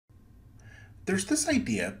There's this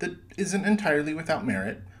idea that isn't entirely without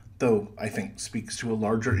merit, though I think speaks to a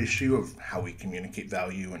larger issue of how we communicate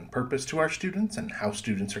value and purpose to our students and how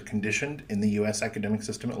students are conditioned in the US academic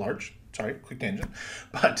system at large. Sorry, quick tangent.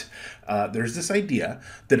 But there's this idea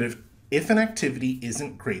that if an activity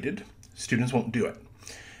isn't graded, students won't do it.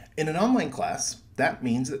 In an online class, that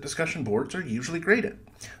means that discussion boards are usually graded.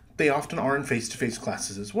 They often are in face-to-face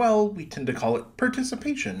classes as well. We tend to call it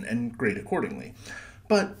participation and grade accordingly.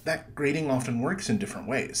 But that grading often works in different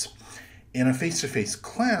ways. In a face-to-face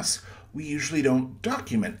class, we usually don't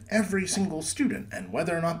document every single student and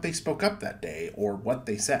whether or not they spoke up that day or what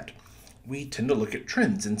they said. We tend to look at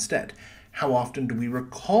trends instead. How often do we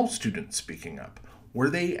recall students speaking up? Were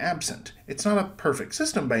they absent? It's not a perfect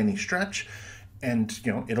system by any stretch, and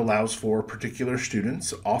it allows for particular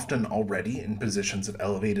students, often already in positions of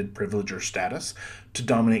elevated privilege or status, to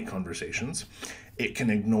dominate conversations. It can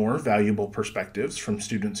ignore valuable perspectives from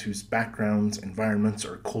students whose backgrounds, environments,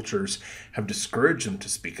 or cultures have discouraged them to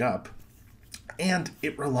speak up. And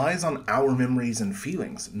it relies on our memories and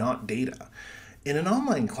feelings, not data. In an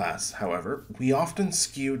online class, however, we often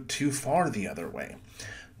skew too far the other way.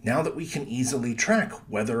 Now that we can easily track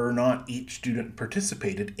whether or not each student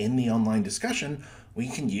participated in the online discussion, we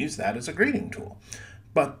can use that as a grading tool.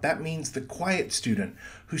 But that means the quiet student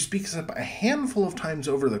who speaks up a handful of times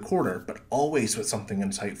over the quarter, but always with something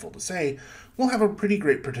insightful to say, will have a pretty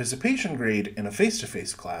great participation grade in a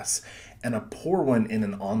face-to-face class and a poor one in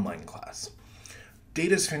an online class.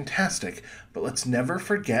 Data is fantastic, but let's never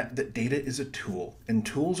forget that data is a tool, and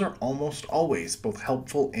tools are almost always both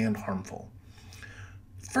helpful and harmful.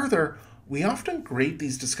 Further, we often grade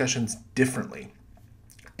these discussions differently.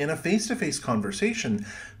 In a face-to-face conversation,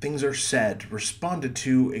 things are said, responded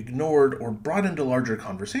to, ignored, or brought into larger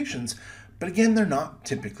conversations, but again, they're not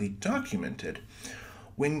typically documented.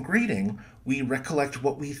 When grading, we recollect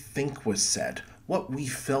what we think was said, what we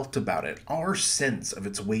felt about it, our sense of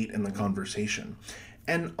its weight in the conversation,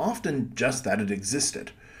 and often just that it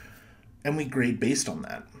existed. And we grade based on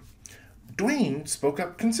that. Dwayne spoke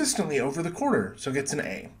up consistently over the quarter, so gets an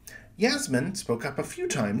A. Yasmin spoke up a few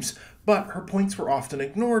times, but her points were often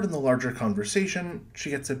ignored in the larger conversation. She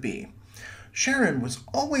gets a B. Sharon was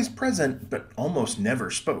always present, but almost never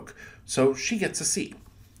spoke, so she gets a C,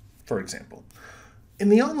 for example. In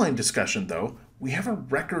the online discussion, though, we have a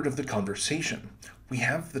record of the conversation. We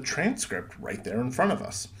have the transcript right there in front of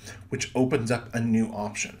us, which opens up a new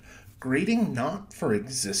option. Grading not for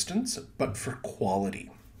existence, but for quality.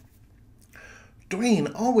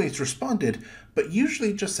 Dwayne always responded, but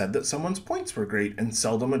usually just said that someone's points were great and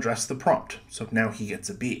seldom addressed the prompt, so now he gets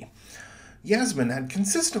a B. Yasmin had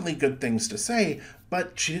consistently good things to say,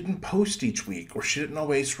 but she didn't post each week, or she didn't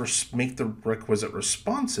always make the requisite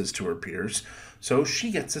responses to her peers, so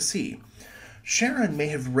she gets a C. Sharon may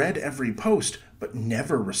have read every post, but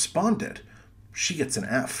never responded. She gets an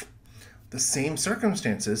F. The same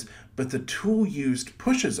circumstances, but the tool used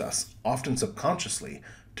pushes us, often subconsciously,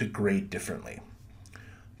 to grade differently.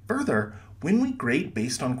 Further, when we grade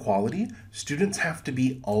based on quality, students have to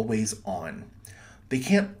be always on. They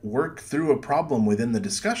can't work through a problem within the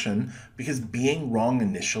discussion because being wrong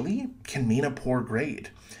initially can mean a poor grade.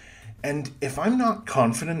 And if I'm not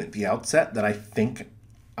confident at the outset that I think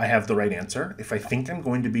I have the right answer, if I think I'm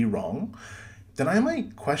going to be wrong, then I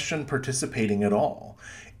might question participating at all.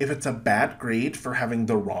 If it's a bad grade for having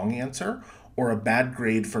the wrong answer or a bad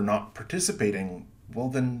grade for not participating, well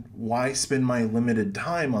then why spend my limited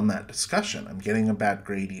time on that discussion? I'm getting a bad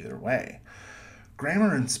grade either way.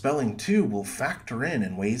 Grammar and spelling too will factor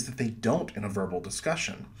in ways that they don't in a verbal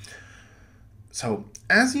discussion. So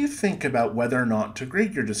as you think about whether or not to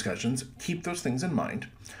grade your discussions, keep those things in mind.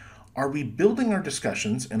 Are we building our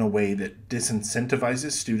discussions in a way that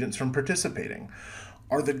disincentivizes students from participating?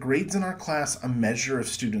 Are the grades in our class a measure of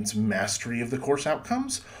students' mastery of the course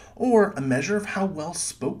outcomes, or a measure of how well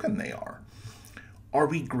spoken they are? Are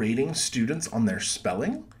we grading students on their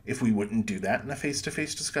spelling, if we wouldn't do that in a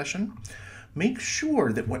face-to-face discussion? Make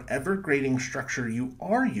sure that whatever grading structure you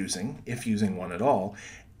are using, if using one at all,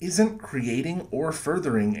 isn't creating or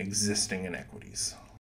furthering existing inequities.